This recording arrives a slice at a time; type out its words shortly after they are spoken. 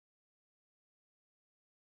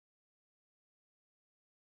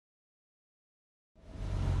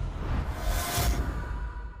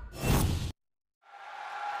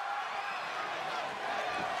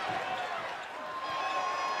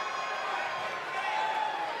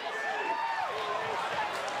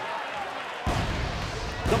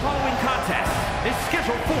The following contest is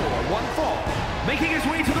scheduled for one fall. Making his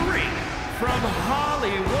way to the ring from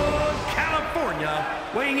Hollywood, California,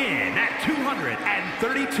 weighing in at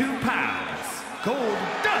 232 pounds,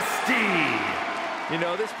 Goldust. You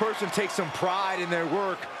know, this person takes some pride in their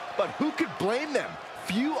work, but who could blame them?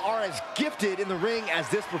 Few are as gifted in the ring as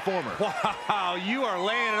this performer. Wow, you are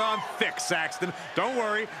laying it on thick, Saxton. Don't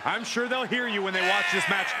worry, I'm sure they'll hear you when they watch this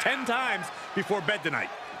match 10 times before bed tonight.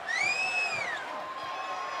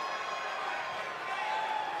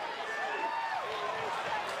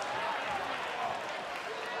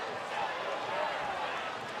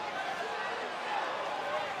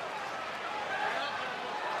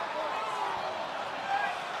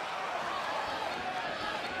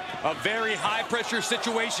 A very high-pressure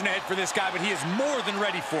situation ahead for this guy, but he is more than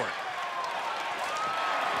ready for it.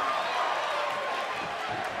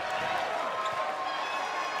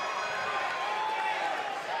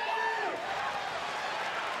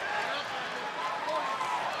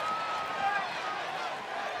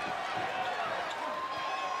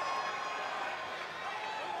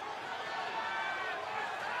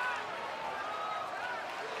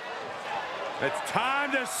 It's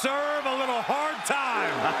time to serve a little hard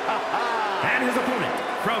time. And his opponent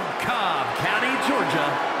from Cobb County, Georgia,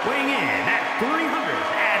 weighing in at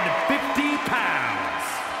 350 pounds,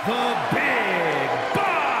 the Big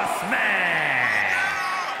Boss Man.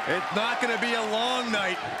 It's not going to be a long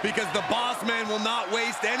night because the Boss Man will not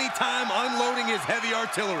waste any time unloading his heavy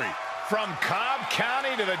artillery. From Cobb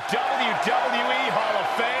County to the WWE Hall of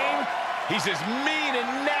Fame, he's as mean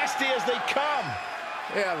and nasty as they come.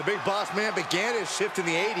 Yeah, the Big Boss Man began his shift in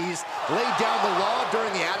the 80s, laid down the law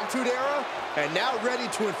during the Attitude Era, and now ready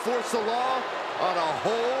to enforce the law on a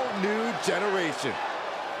whole new generation.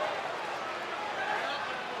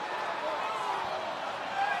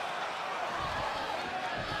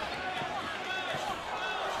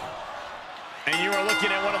 And you are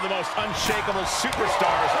looking at one of the most unshakable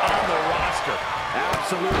superstars on the roster.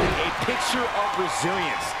 Absolutely a picture of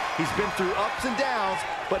resilience. He's been through ups and downs,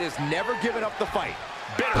 but has never given up the fight.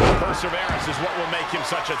 Bitter perseverance is what will make him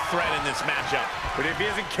such a threat in this matchup. But if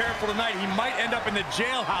he isn't careful tonight, he might end up in the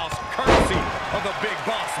jailhouse, courtesy of the Big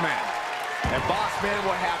Boss Man. And Boss Man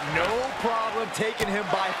will have no problem taking him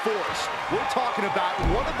by force. We're talking about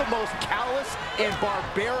one of the most callous and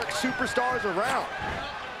barbaric superstars around.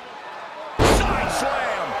 Side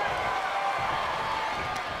slam!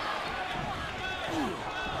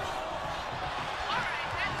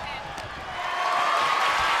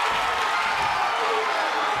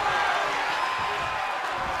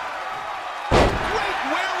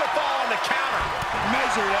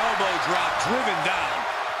 Measured elbow drop, driven down.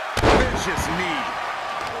 Vicious knee.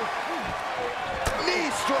 Knee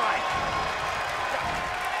strike.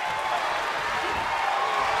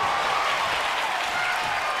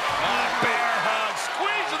 Bear hug,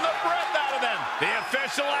 squeezing the breath out of them. The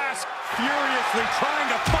official asks, Furiously trying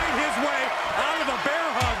to fight his way out of the bear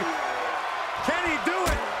hug. Can he do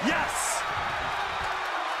it? Yes.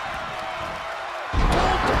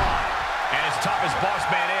 and as tough as Boss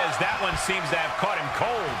Man is, that one seems to have caught him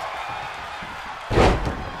cold.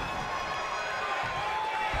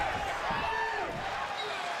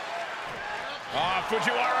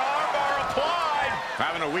 Fujiwara armbar applied.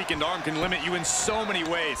 Having a weakened arm can limit you in so many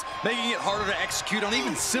ways, making it harder to execute on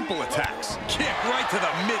even simple attacks. Kick right to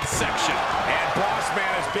the midsection. And Boss Man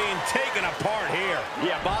is being taken apart here.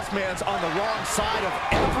 Yeah, Boss Man's on the wrong side of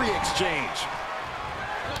every exchange.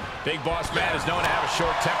 Big Boss Man is known to have a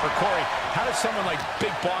short temper. Corey, how does someone like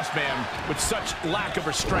Big Boss Man with such lack of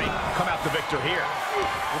restraint come out the victor here?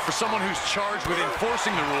 Well, for someone who's charged with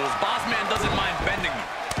enforcing the rules, Boss Man doesn't mind bending them.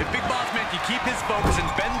 If Big Boss Man can keep his focus and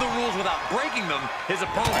bend the rules without breaking them, his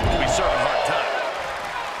opponent will be serving hard time.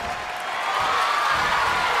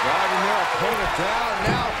 Driving their opponent down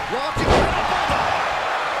now. Rocking.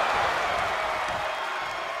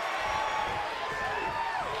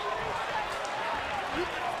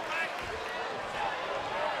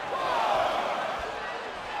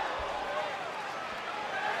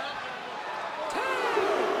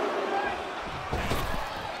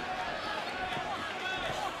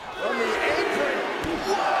 On the apron.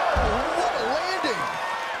 Whoa, what a landing.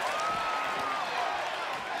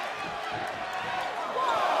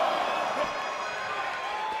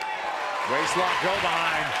 Waistlock go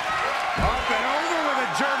behind. Up and over with a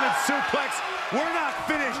German suplex. We're not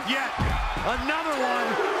finished yet. Another one.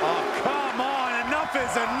 Oh, come on. Enough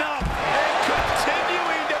is enough. And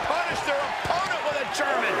continuing to punish their opponent with a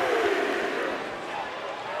German.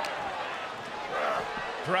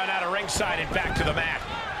 Thrown out of ringside and back to the mat.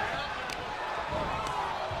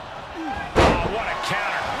 Oh, what a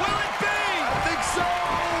counter. Will it be? I think so.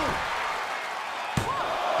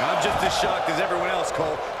 as shocked as everyone else,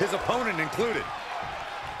 Cole, his opponent included.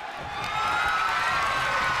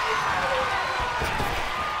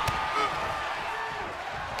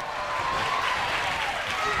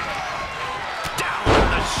 Down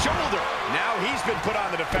on the shoulder. Now he's been put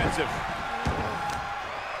on the defensive.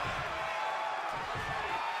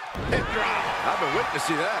 Hit drop. I've been waiting to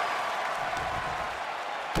see that.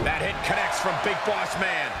 That hit connects from Big Boss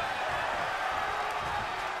Man.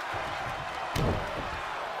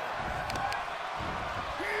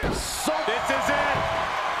 This is it.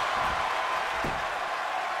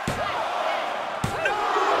 No,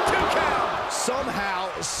 2 count. Somehow,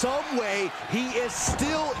 some way, he is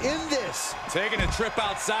still in this. Taking a trip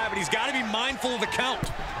outside, but he's got to be mindful of the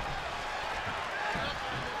count.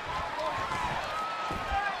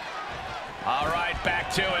 All right, back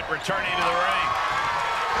to it, returning to the ring.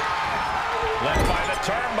 Led by the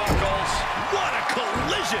turnbuckles. What a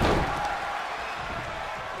collision!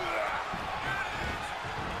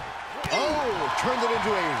 Oh, turned it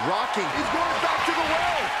into a rocking. He's going back to the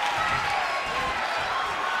well.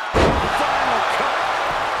 Final cut.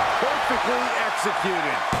 Perfectly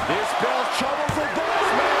executed. This spells trouble for Boss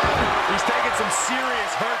Man. He's taking some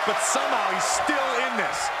serious hurt, but somehow he's still in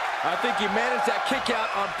this. I think he managed that kick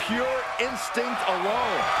out on pure instinct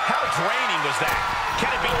alone. How draining was that?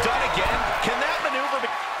 Can it be done again? Can that maneuver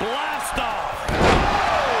be... Blast off!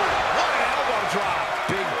 Oh! What an elbow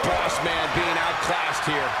drop! Big Boss Man being outclassed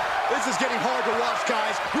here. This is getting hard to watch,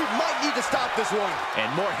 guys. We might need to stop this one. And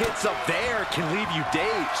more hits up there can leave you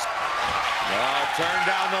dazed. Turn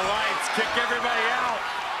down the lights, kick everybody out.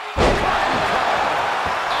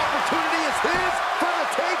 Opportunity is his for the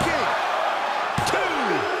taking. 2.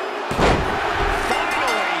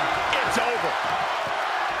 Finally, it's over.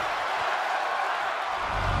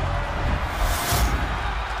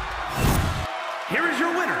 Here is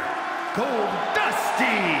your winner, Goldust.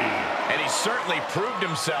 And he certainly proved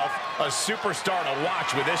himself a superstar to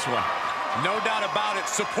watch with this one. No doubt about it,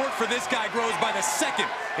 support for this guy grows by the second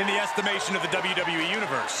in the estimation of the WWE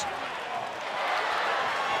Universe.